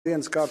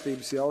Dienas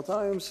kārtības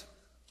jautājums,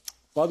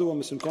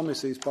 padomes un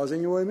komisijas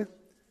paziņojumi,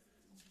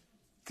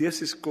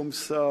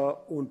 tiesiskums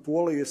un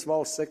Polijas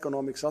valsts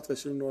ekonomikas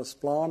atvesļošanās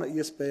plāna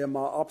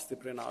iespējamā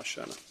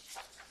apstiprināšana.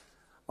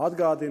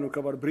 Atgādinu,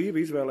 ka var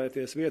brīvi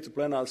izvēlēties vietu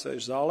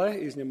plenārsēžu zālē,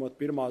 izņemot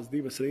pirmās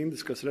divas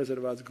rindas, kas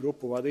rezervēts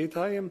grupu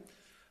vadītājiem.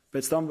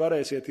 Pēc tam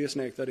varēsiet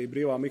iesniegt arī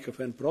brīvā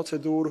mikrofona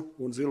procedūru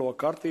un zilo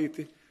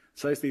kartīti,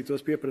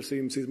 saistītos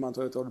pieprasījumus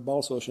izmantojot ar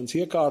balsošanas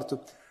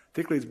iekārtu,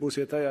 tiklīdz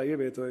būsiet tajā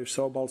ievietojuši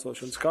savu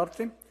balsošanas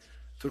karti.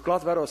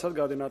 Turklāt vēros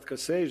atgādināt, ka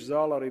sēžu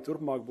zāle arī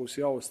turpmāk būs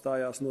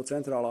jāuzstājās no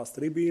centrālās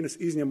tribīnes,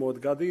 izņemot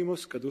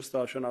gadījumus, kad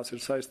uzstāšanās ir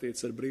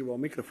saistīts ar brīvo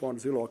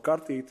mikrofonu, zilo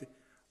kartīti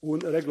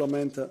un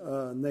reglamenta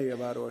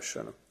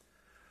neievērošanu.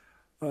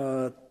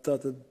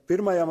 Tātad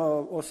pirmajam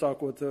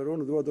uzsākot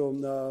runu dodu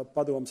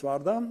padomas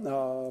vārdā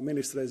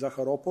ministrei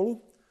Zaharopulu.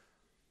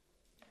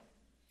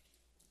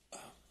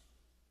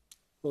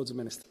 Lūdzu,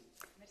 ministri.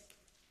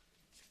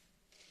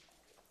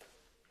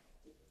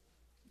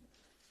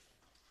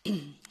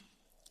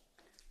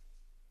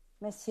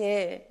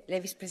 Monsieur le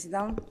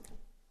vice-président,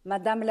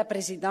 Madame la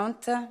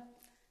Présidente,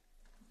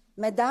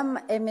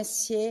 Mesdames et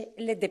Messieurs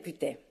les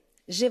députés,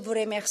 je vous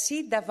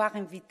remercie d'avoir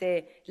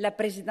invité la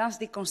présidence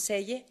du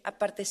Conseil à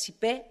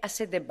participer à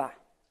ce débat.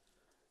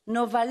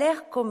 Nos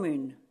valeurs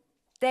communes,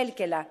 telles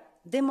que la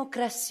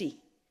démocratie,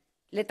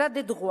 l'état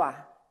de droit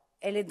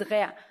et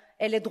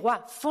les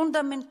droits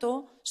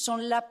fondamentaux, sont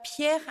la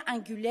pierre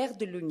angulaire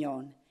de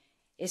l'Union.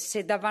 Et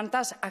c'est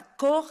davantage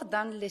encore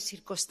dans les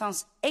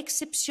circonstances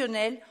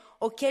exceptionnelles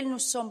auxquelles nous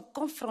sommes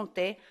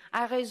confrontés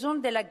à raison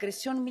de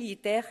l'agression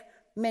militaire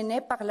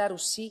menée par la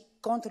Russie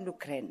contre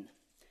l'Ukraine.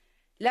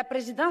 La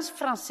présidence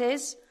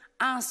française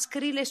a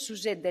inscrit le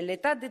sujet de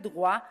l'état de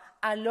droit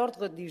à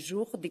l'ordre du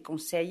jour du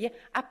Conseil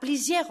à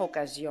plusieurs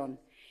occasions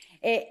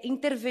et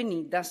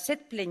intervenu dans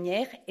cette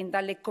plénière et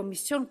dans les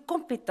commissions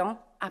compétentes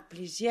à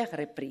plusieurs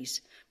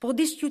reprises pour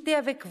discuter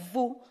avec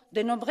vous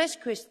de nombreuses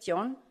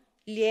questions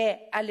liées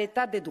à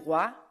l'état de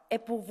droit et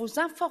pour vous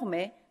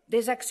informer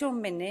des actions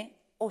menées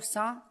au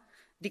sein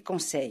du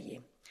Conseil.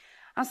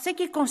 En ce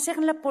qui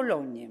concerne la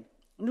Pologne,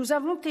 nous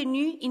avons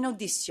tenu une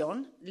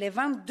audition le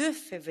 22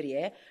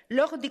 février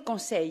lors du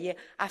Conseil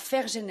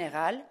Affaires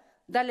générales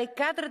dans le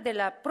cadre de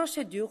la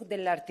procédure de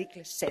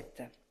l'article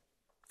 7.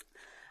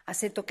 À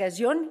cette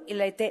occasion, il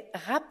a été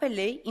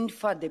rappelé une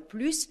fois de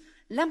plus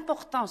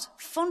l'importance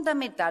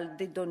fondamentale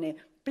de donner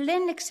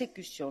pleine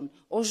exécution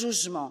aux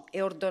jugements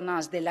et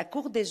ordonnances de la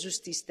Cour de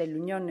justice de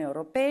l'Union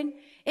européenne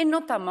et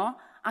notamment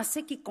en ce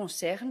qui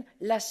concerne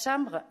la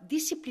chambre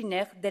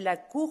disciplinaire de la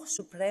Cour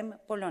suprême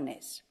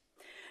polonaise.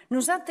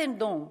 Nous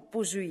attendons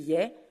pour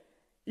juillet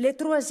le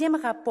troisième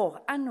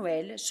rapport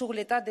annuel sur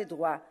l'état de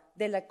droit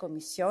de la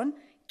Commission,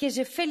 que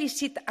je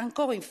félicite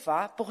encore une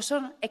fois pour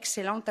son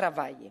excellent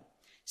travail.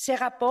 Ce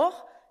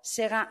rapport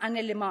sera un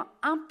élément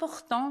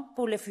important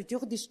pour les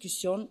futures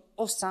discussions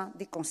au sein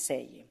du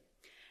Conseil.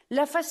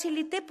 La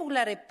facilité pour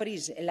la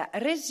reprise et la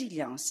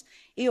résilience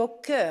est au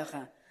cœur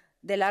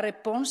de la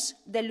réponse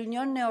de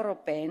l'Union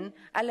européenne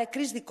à la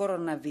crise du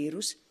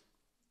coronavirus,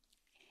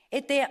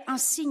 était un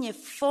signe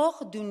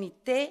fort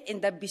d'unité et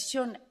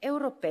d'ambition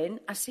européenne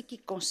en ce qui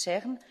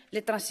concerne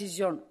les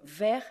transitions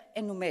vertes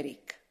et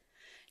numériques.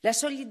 La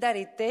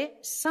solidarité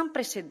sans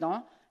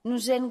précédent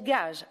nous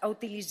engage à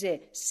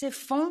utiliser ces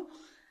fonds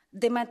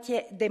de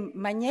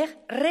manière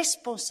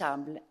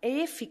responsable et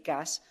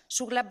efficace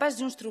sur la base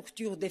d'une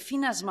structure de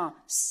financement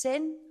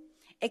saine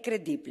et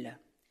crédible.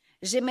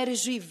 Je me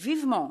réjouis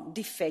vivement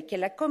du fait que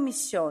la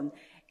Commission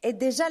ait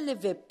déjà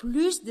levé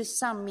plus de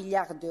 100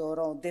 milliards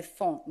d'euros de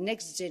fonds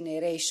Next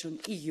Generation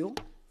EU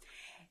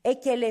et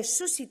qu'elle ait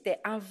suscité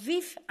un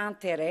vif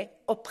intérêt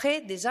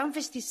auprès des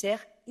investisseurs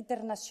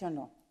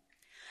internationaux.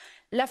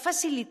 La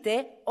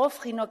facilité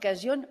offre une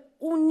occasion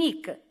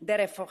unique de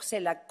renforcer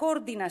la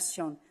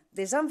coordination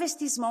des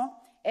investissements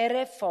et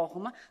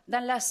réformes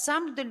dans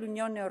l'ensemble de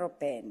l'Union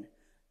européenne.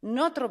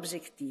 Notre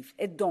objectif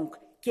est donc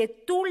que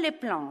tous les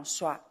plans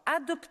soient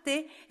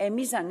adoptés et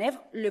mis en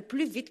œuvre le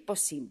plus vite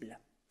possible.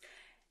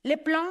 Les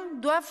plans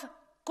doivent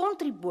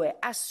contribuer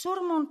à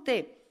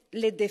surmonter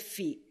les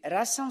défis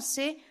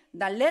recensés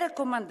dans les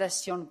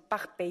recommandations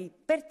par pays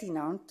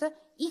pertinentes,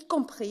 y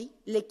compris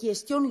les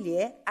questions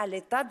liées à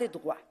l'état de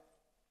droit.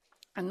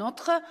 En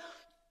outre,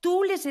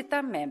 tous les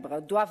États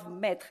membres doivent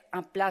mettre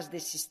en place des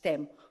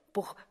systèmes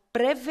pour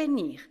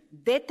prévenir,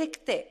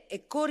 détecter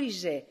et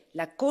corriger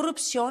la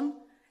corruption,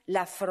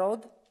 la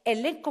fraude et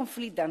les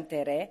conflits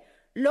d'intérêts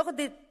lors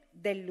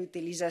de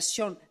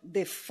l'utilisation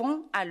des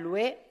fonds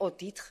alloués au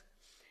titre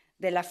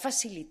de la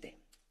facilité.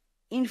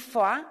 Une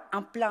fois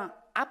un plan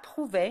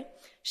approuvé,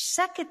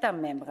 chaque État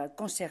membre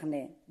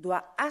concerné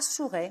doit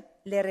assurer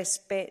le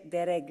respect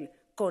des règles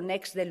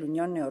connexes de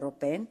l'Union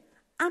européenne,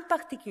 en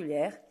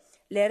particulier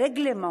les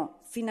règlements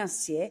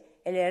financiers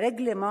et les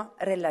règlements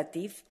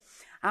relatifs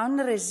à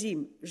un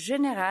régime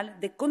général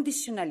de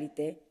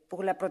conditionnalité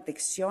pour la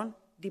protection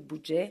du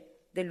budget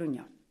de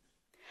l'Union.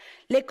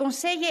 Le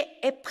Conseil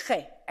est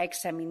prêt à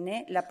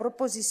examiner la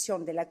proposition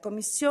de la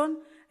Commission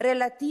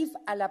relative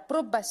à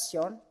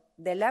l'approbation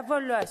de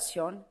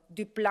l'évaluation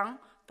du plan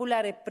pour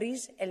la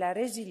reprise et la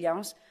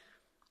résilience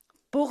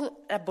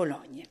pour la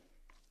Bologne.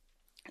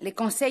 Le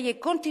Conseil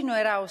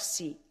continuera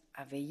aussi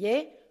à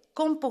veiller,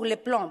 comme pour les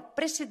plans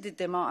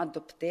précédemment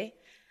adoptés,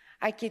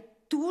 à que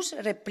tous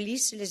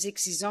remplissent les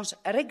exigences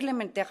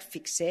réglementaires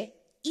fixées,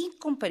 y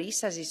compris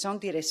s'agissant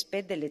du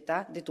respect de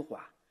l'état de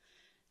droit.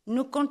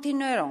 Nous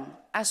continuerons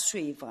à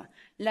suivre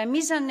la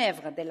mise en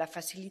œuvre de la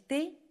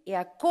facilité et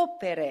à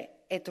coopérer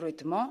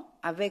étroitement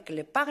avec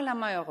le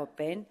Parlement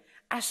européen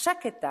à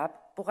chaque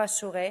étape pour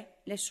assurer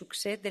le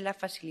succès de la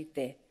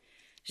facilité.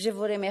 Je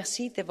vous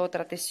remercie de votre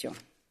attention.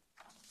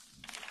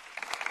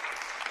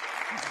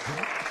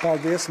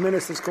 Paldies,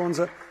 ministrs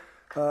kundze.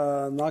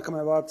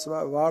 Nākamajai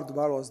vārdu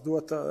vēlos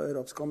dot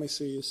Eiropas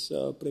komisijas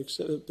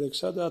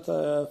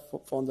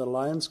priekšsēdētājai von der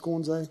Leyen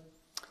kundzei.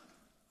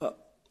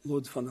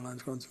 Lūdzu, von der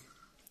Leyen kundze.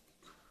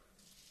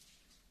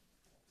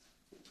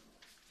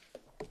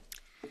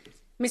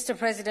 Mr.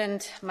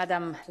 President,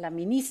 Madame la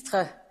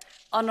Ministre,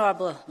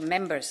 honourable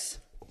members.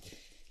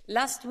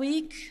 Last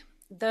week,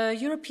 the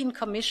European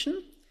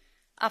Commission,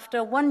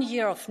 after 1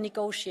 year of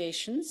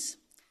negotiations,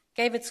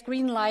 gave its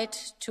green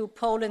light to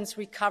Poland's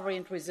Recovery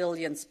and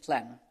Resilience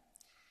Plan.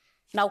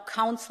 Now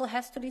Council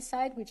has to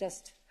decide, we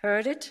just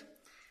heard it.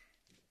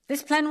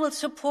 This plan will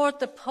support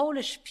the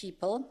Polish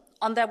people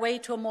on their way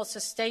to a more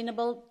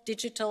sustainable,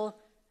 digital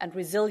and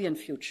resilient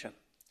future.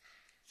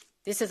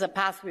 This is a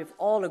path we've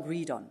all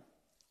agreed on.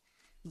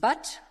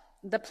 But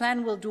the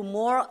plan will do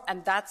more,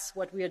 and that's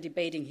what we are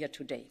debating here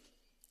today.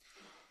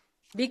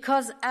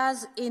 Because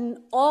as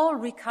in all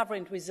recovery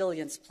and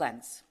resilience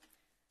plans,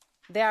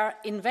 there are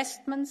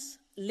investments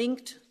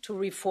linked to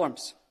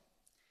reforms.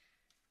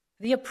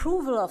 The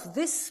approval of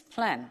this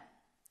plan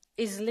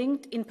is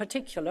linked in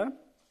particular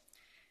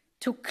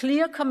to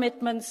clear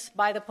commitments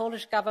by the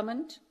Polish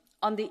government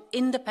on the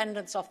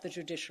independence of the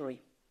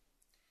judiciary.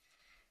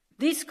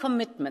 These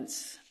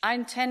commitments are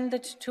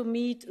intended to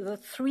meet the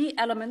 3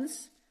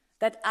 elements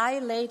that I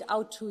laid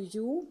out to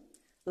you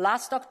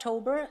last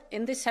October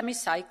in this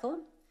hemicycle,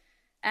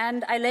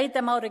 and I laid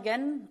them out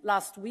again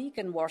last week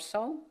in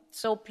Warsaw,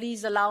 so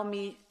please allow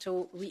me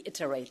to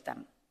reiterate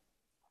them.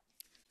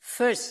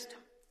 First,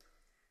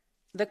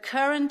 the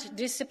current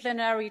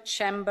disciplinary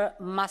chamber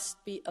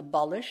must be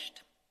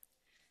abolished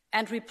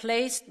and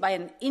replaced by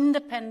an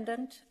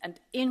independent and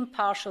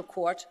impartial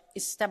court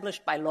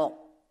established by law.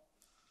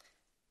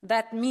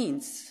 That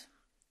means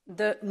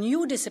the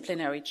new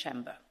disciplinary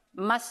chamber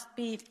must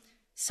be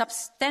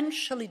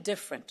substantially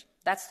different.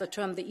 That's the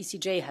term the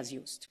ECJ has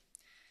used.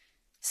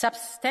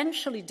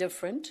 Substantially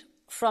different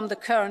from the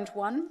current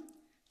one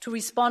to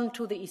respond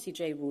to the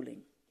ECJ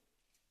ruling.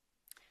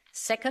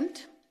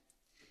 Second,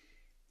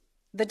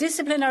 the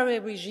disciplinary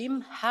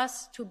regime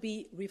has to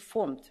be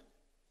reformed.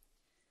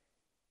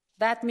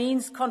 That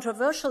means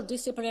controversial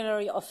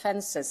disciplinary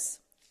offences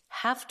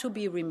have to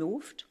be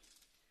removed.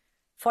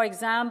 For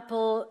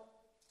example,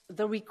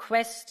 the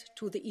request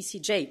to the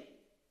ECJ,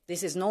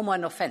 this is no more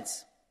an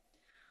offence,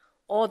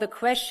 or the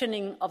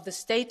questioning of the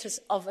status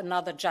of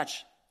another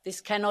judge, this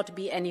cannot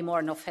be any more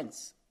an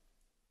offence.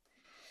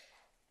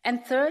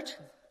 And third,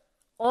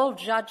 all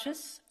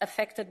judges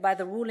affected by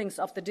the rulings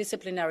of the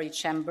disciplinary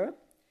chamber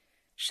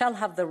shall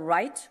have the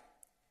right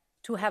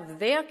to have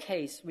their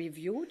case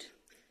reviewed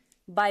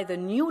by the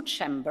new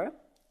chamber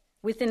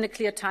within a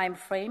clear time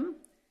frame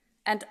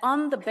and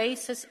on the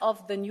basis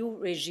of the new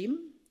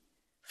regime,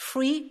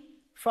 free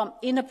from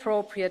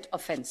inappropriate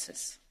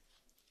offences.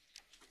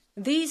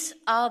 These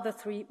are the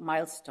 3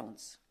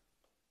 milestones.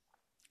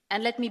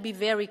 And let me be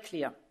very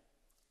clear.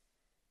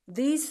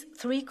 These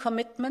 3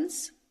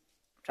 commitments,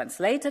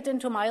 translated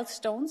into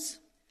milestones,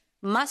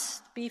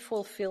 must be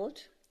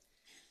fulfilled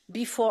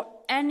before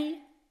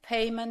any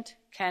payment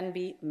can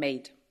be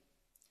made.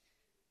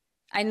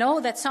 I know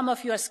that some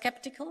of you are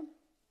sceptical,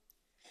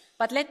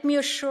 but let me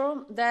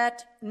assure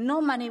that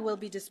no money will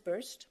be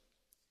disbursed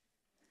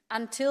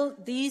until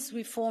these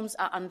reforms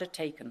are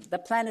undertaken. The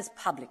plan is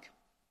public.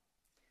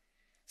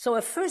 So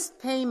a first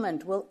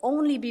payment will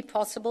only be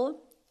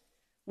possible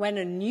when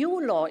a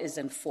new law is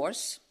in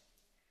force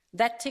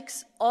that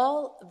ticks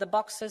all the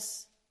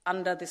boxes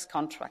under this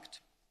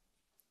contract.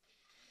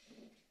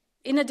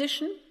 In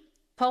addition,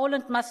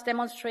 Poland must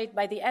demonstrate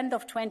by the end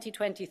of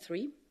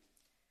 2023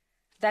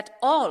 that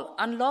all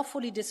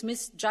unlawfully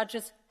dismissed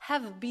judges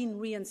have been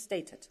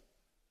reinstated.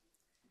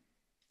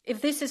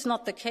 If this is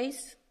not the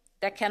case,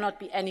 there cannot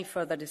be any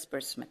further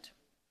disbursement.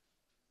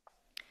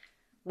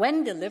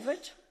 When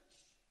delivered,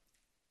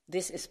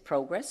 this is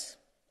progress,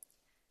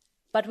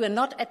 but we're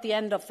not at the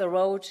end of the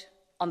road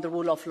on the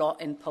rule of law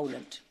in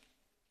Poland.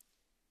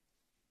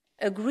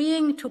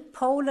 Agreeing to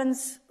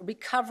Poland's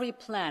recovery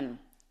plan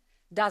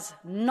does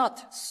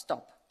not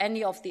stop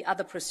any of the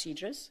other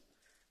procedures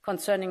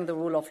concerning the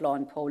rule of law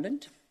in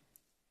Poland.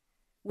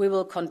 We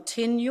will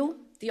continue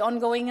the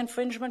ongoing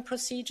infringement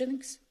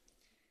proceedings,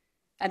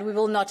 and we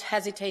will not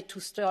hesitate to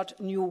start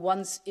new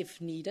ones if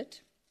needed.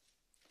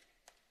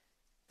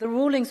 The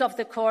rulings of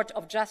the Court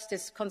of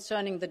Justice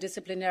concerning the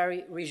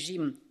disciplinary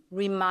regime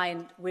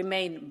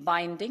remain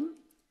binding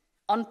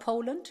on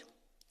Poland,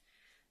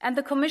 and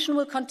the Commission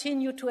will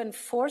continue to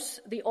enforce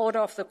the order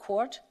of the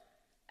court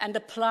and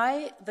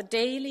apply the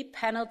daily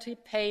penalty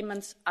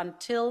payments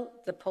until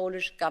the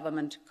Polish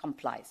government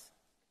complies.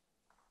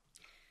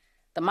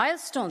 The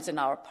milestones in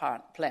our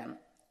plan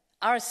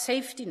are a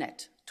safety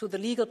net to the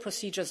legal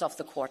procedures of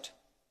the court.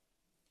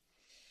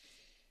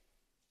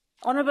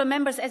 Honourable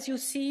members, as you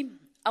see,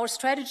 our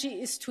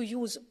strategy is to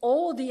use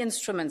all the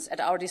instruments at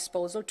our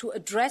disposal to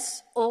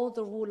address all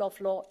the rule of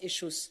law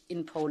issues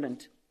in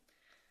Poland.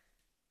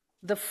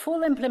 The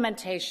full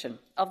implementation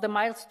of the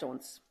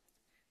milestones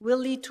will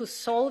lead to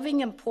solving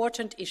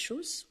important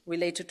issues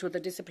related to the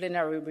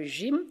disciplinary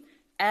regime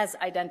as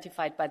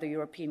identified by the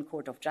European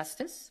Court of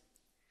Justice.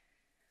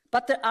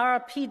 But the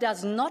RRP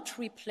does not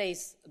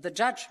replace the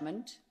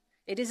judgment.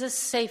 It is a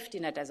safety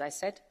net, as I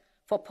said,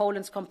 for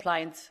Poland's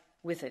compliance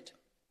with it.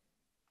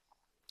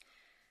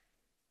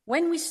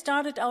 When we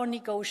started our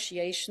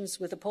negotiations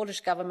with the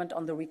Polish government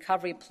on the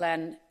recovery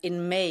plan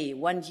in May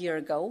 1 year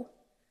ago,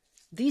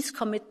 these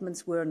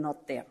commitments were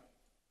not there.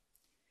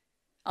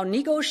 Our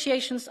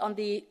negotiations on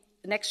the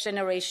Next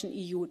Generation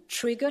EU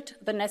triggered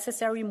the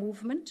necessary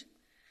movement.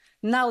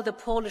 Now the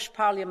Polish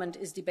Parliament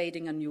is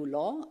debating a new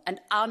law,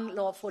 and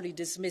unlawfully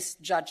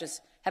dismissed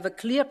judges have a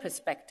clear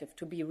perspective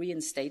to be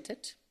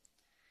reinstated.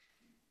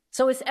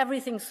 So is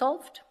everything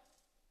solved?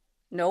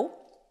 No,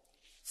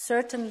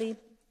 certainly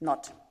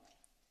not.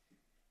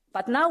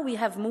 But now we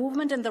have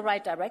movement in the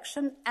right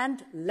direction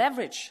and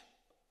leverage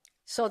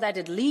so that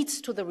it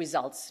leads to the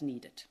results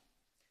needed.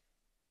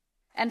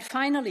 And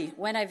finally,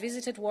 when I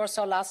visited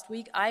Warsaw last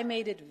week, I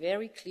made it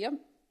very clear.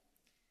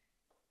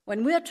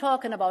 When we are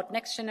talking about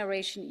Next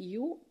Generation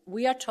EU,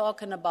 we are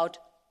talking about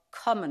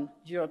common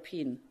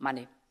European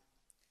money,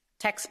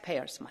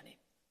 taxpayers' money.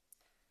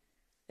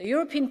 The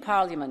European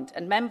Parliament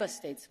and Member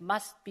States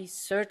must be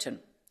certain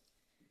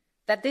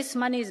that this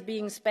money is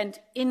being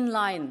spent in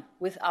line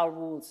with our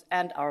rules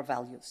and our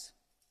values,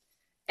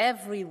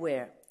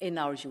 everywhere in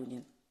our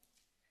Union.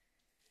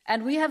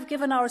 And we have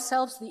given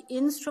ourselves the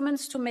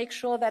instruments to make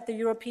sure that the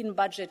European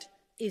budget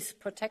is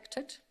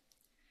protected.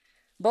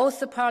 Both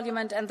the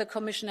Parliament and the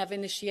Commission have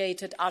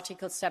initiated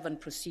Article 7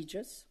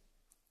 procedures.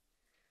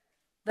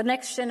 The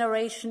Next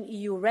Generation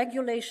EU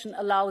regulation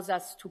allows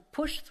us to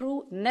push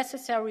through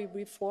necessary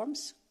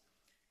reforms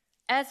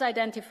as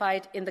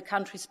identified in the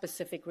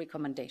country-specific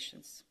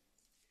recommendations.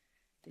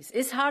 This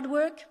is hard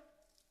work.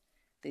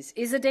 This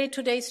is a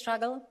day-to-day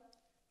struggle.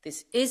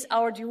 This is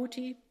our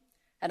duty.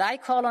 And I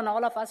call on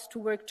all of us to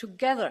work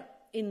together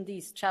in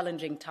this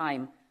challenging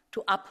time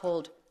to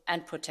uphold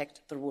and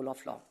protect the rule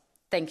of law.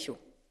 Thank you.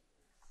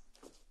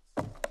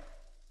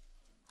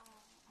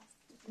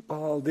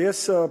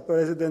 Paldies,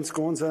 prezidents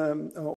kundze.